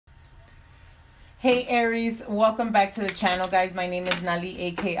Hey Aries, welcome back to the channel, guys. My name is Nali,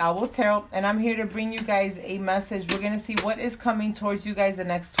 aka Owltarot, and I'm here to bring you guys a message. We're going to see what is coming towards you guys the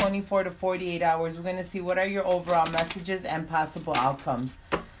next 24 to 48 hours. We're going to see what are your overall messages and possible outcomes.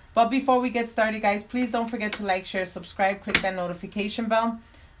 But before we get started, guys, please don't forget to like, share, subscribe, click that notification bell.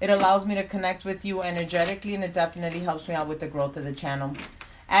 It allows me to connect with you energetically, and it definitely helps me out with the growth of the channel.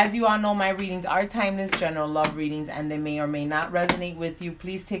 As you all know, my readings are timeless, general love readings, and they may or may not resonate with you.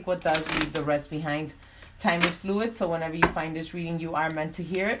 Please take what does, leave the rest behind. Time is fluid, so whenever you find this reading, you are meant to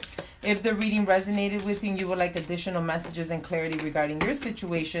hear it. If the reading resonated with you and you would like additional messages and clarity regarding your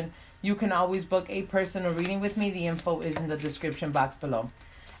situation, you can always book a personal reading with me. The info is in the description box below.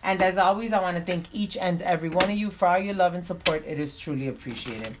 And as always, I want to thank each and every one of you for all your love and support. It is truly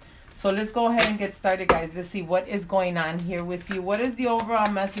appreciated. So let's go ahead and get started, guys. Let's see what is going on here with you. What is the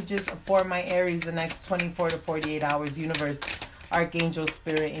overall messages for my Aries the next 24 to 48 hours? Universe, Archangels,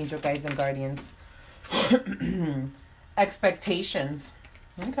 Spirit, Angel Guides, and Guardians. Expectations.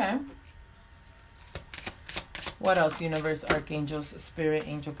 Okay. What else? Universe, Archangels, Spirit,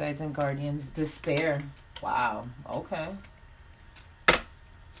 Angel Guides, and Guardians. Despair. Wow. Okay.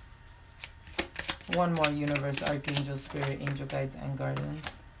 One more. Universe, Archangels, Spirit, Angel Guides, and Guardians.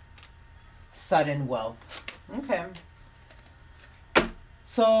 Sudden wealth. Okay.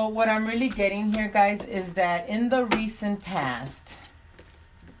 So what I'm really getting here, guys, is that in the recent past,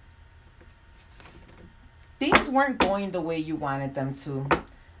 things weren't going the way you wanted them to.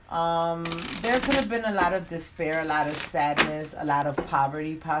 There could have been a lot of despair, a lot of sadness, a lot of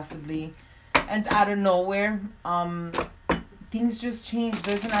poverty possibly. And out of nowhere, things just changed.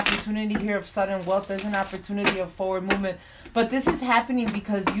 There's an opportunity here of sudden wealth. There's an opportunity of forward movement. But this is happening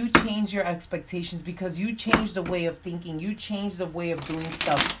because you change your expectations, because you change the way of thinking. You change the way of doing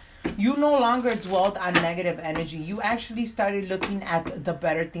stuff. You no longer dwelled on negative energy. You actually started looking at the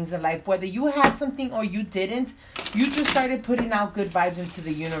better things in life. Whether you had something or you didn't, you just started putting out good vibes into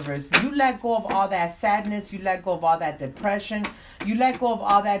the universe. You let go of all that sadness. You let go of all that depression. You let go of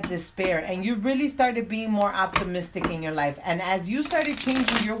all that despair. And you really started being more optimistic in your life. And as you started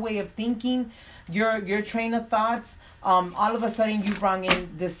changing your way of thinking, your train of thoughts, all of a sudden you brought in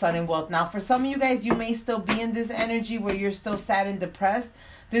this sudden wealth. Now, for some of you guys, you may still be in this energy where you're still sad and depressed.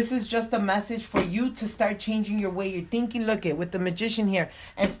 This is just a message for you to start changing your way you're thinking. Look at with the Magician here,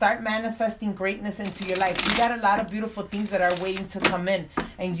 and start manifesting greatness into your life. You got a lot of beautiful things that are waiting to come in,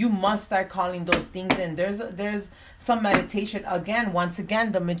 and you must start calling those things in. There's some meditation. Once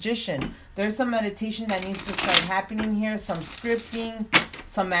again, the Magician. There's some meditation that needs to start happening here, some scripting,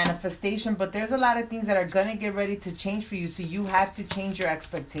 some manifestation, but there's a lot of things that are going to get ready to change for you, so you have to change your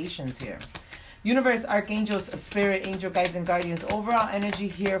expectations here. Universe, Archangels, Spirit, Angel Guides, and Guardians. Overall energy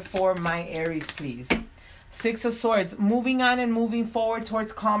here for my Aries, please. Six of Swords. Moving on and moving forward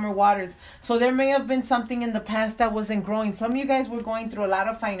towards calmer waters. So there may have been something in the past that wasn't growing. Some of you guys were going through a lot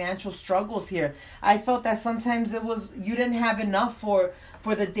of financial struggles here. I felt that sometimes it was you didn't have enough for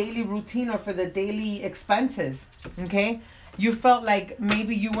the daily routine or for the daily expenses. Okay? You felt like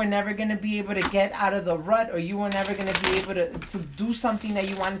maybe you were never going to be able to get out of the rut, or you were never going to be able to do something that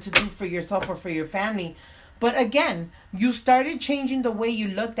you wanted to do for yourself or for your family. But again, you started changing the way you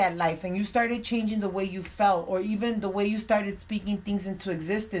looked at life, and you started changing the way you felt, or even the way you started speaking things into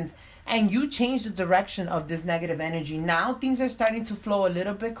existence. And you changed the direction of this negative energy. Now things are starting to flow a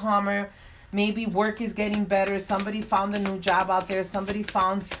little bit calmer. Maybe work is getting better. Somebody found a new job out there. Somebody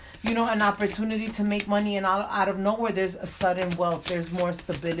found, an opportunity to make money, and out of nowhere, there's a sudden wealth. There's more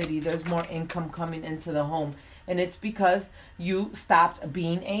stability. There's more income coming into the home. And it's because you stopped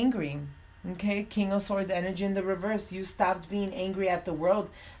being angry. Okay, King of Swords energy in the reverse. You stopped being angry at the world,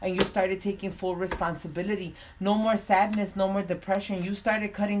 and you started taking full responsibility. No more sadness, no more depression. You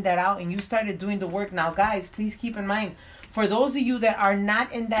started cutting that out, and you started doing the work. Now, guys, please keep in mind, for those of you that are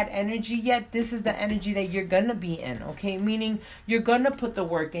not in that energy yet, this is the energy that you're going to be in, okay? Meaning you're going to put the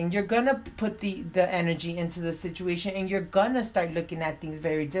work in. You're going to put the energy into the situation, and you're going to start looking at things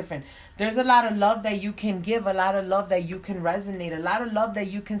very different. There's a lot of love that you can give, a lot of love that you can resonate, a lot of love that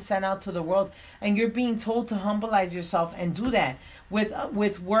you can send out to the world, and you're being told to humbleize yourself and do that.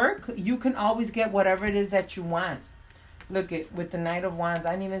 With work, you can always get whatever it is that you want. Look at with the Knight of Wands.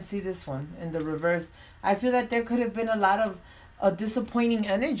 I didn't even see this one in the reverse. I feel that there could have been a lot of a disappointing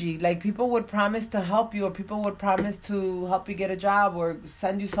energy. Like people would promise to help you, or people would promise to help you get a job or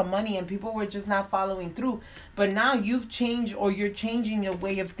send you some money, and people were just not following through. But now you've changed, or you're changing your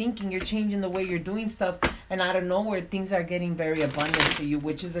way of thinking. You're changing the way you're doing stuff, and out of nowhere, things are getting very abundant for you,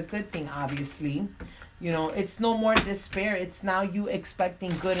 which is a good thing, obviously. It's no more despair. It's now you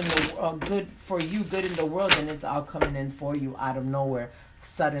expecting good in the good for you, good in the world, and it's all coming in for you out of nowhere.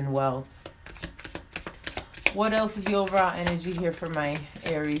 Sudden wealth. What else is the overall energy here for my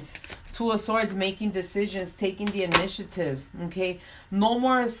Aries? Two of Swords, making decisions, taking the initiative, okay? No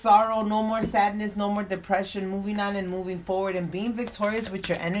more sorrow, no more sadness, no more depression, moving on and moving forward and being victorious with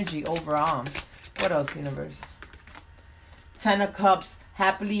your energy overall. What else, universe? 10 of Cups,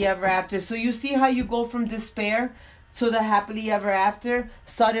 happily ever after. So you see how you go from despair to the happily ever after,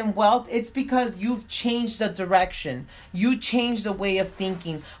 sudden wealth. It's because you've changed the direction. You changed the way of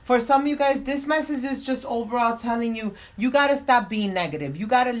thinking. For some of you guys, this message is just overall telling you, you got to stop being negative. You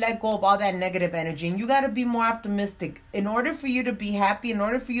got to let go of all that negative energy, and you got to be more optimistic. In order for you to be happy, in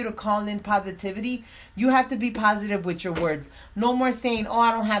order for you to call in positivity, you have to be positive with your words. No more saying, oh,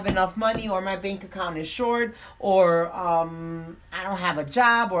 I don't have enough money, or my bank account is short, or I don't have a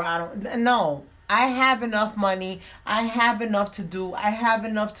job, or no. I have enough money. I have enough to do. I have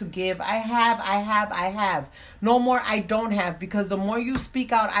enough to give. I have. No more I don't have, because the more you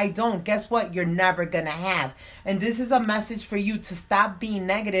speak out I don't, guess what? You're never going to have. And this is a message for you to stop being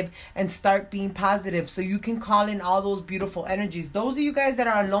negative and start being positive, so you can call in all those beautiful energies. Those of you guys that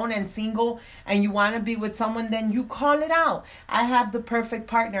are alone and single and you want to be with someone, then you call it out. I have the perfect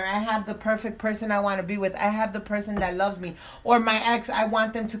partner. I have the perfect person I want to be with. I have the person that loves me. Or my ex, I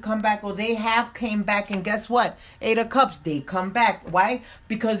want them to come back. Or they have came back, and guess what? 8 of Cups, they come back. Why?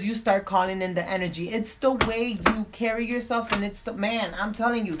 Because you start calling in the energy. It's the way you carry yourself, and it's the, man, I'm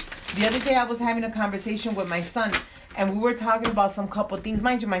telling you, the other day I was having a conversation with my son, and we were talking about some couple things.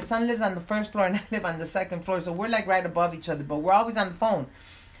 Mind you, my son lives on the first floor and I live on the second floor, so we're like right above each other, but we're always on the phone.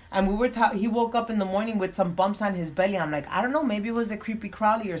 And we were he woke up in the morning with some bumps on his belly. I'm like, I don't know, maybe it was a creepy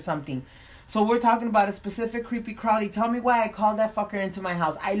crawly or something. So we're talking about a specific creepy crawly. Tell me why I called that fucker into my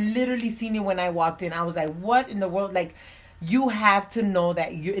house. I literally seen it when I walked in. I was like, what in the world? Like, you have to know that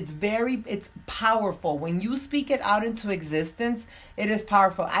it's powerful. When you speak it out into existence, it is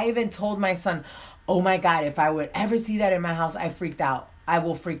powerful. I even told my son, oh my God, if I would ever see that in my house, I freaked out. I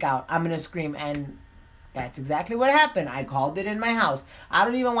will freak out. I'm going to scream. And that's exactly what happened. I called it in my house. I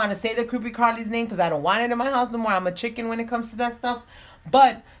don't even want to say the creepy crawly's name because I don't want it in my house no more. I'm a chicken when it comes to that stuff.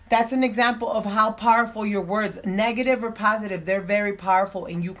 But that's an example of how powerful your words, negative or positive, they're very powerful,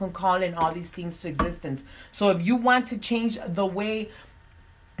 and you can call in all these things to existence. So if you want to change the way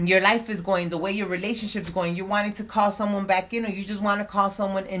your life is going, the way your relationship is going, you're wanting to call someone back in, or you just want to call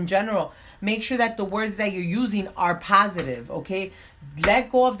someone in general, make sure that the words that you're using are positive, okay?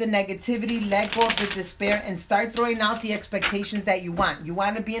 Let go of the negativity, let go of the despair, and start throwing out the expectations that you want. You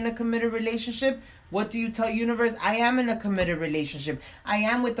want to be in a committed relationship? What do you tell universe? I am in a committed relationship. I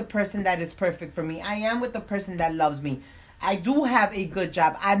am with the person that is perfect for me. I am with the person that loves me. I do have a good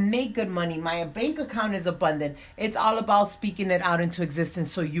job. I make good money. My bank account is abundant. It's all about speaking it out into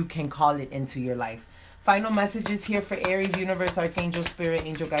existence so you can call it into your life. Final messages here for Aries, universe, archangel, spirit,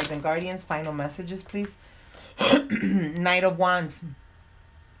 angel, guides, and guardians. Final messages, please. Knight of Wands.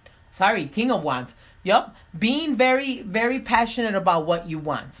 Sorry, King of Wands. Yup. Being very, very passionate about what you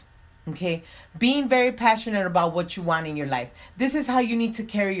want. Okay, being very passionate about what you want in your life. This is how you need to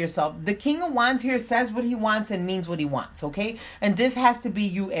carry yourself. The King of Wands here says what he wants and means what he wants, okay? And this has to be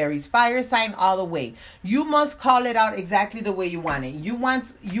you, Aries. Fire sign all the way. You must call it out exactly the way you want it. You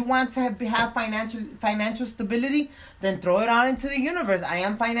want to have financial stability, then throw it out into the universe. I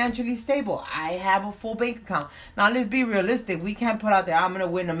am financially stable. I have a full bank account. Now, let's be realistic. We can't put out there, I'm going to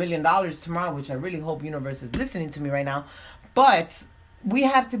win $1 million tomorrow, which I really hope universe is listening to me right now. But we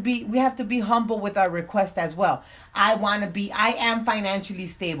have to be humble with our request as well. I am financially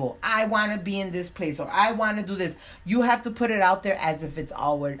stable. I want to be in this place, or I want to do this. You have to put it out there as if it's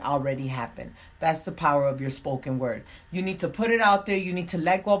already happened. That's the power of your spoken word. You need to put it out there. You need to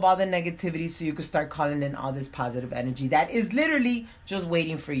let go of all the negativity so you can start calling in all this positive energy that is literally just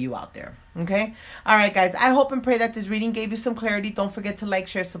waiting for you out there. Okay? All right, guys. I hope and pray that this reading gave you some clarity. Don't forget to like,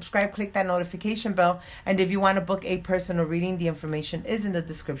 share, subscribe, click that notification bell. And if you want to book a personal reading, the information is in the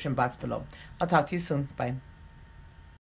description box below. I'll talk to you soon. Bye.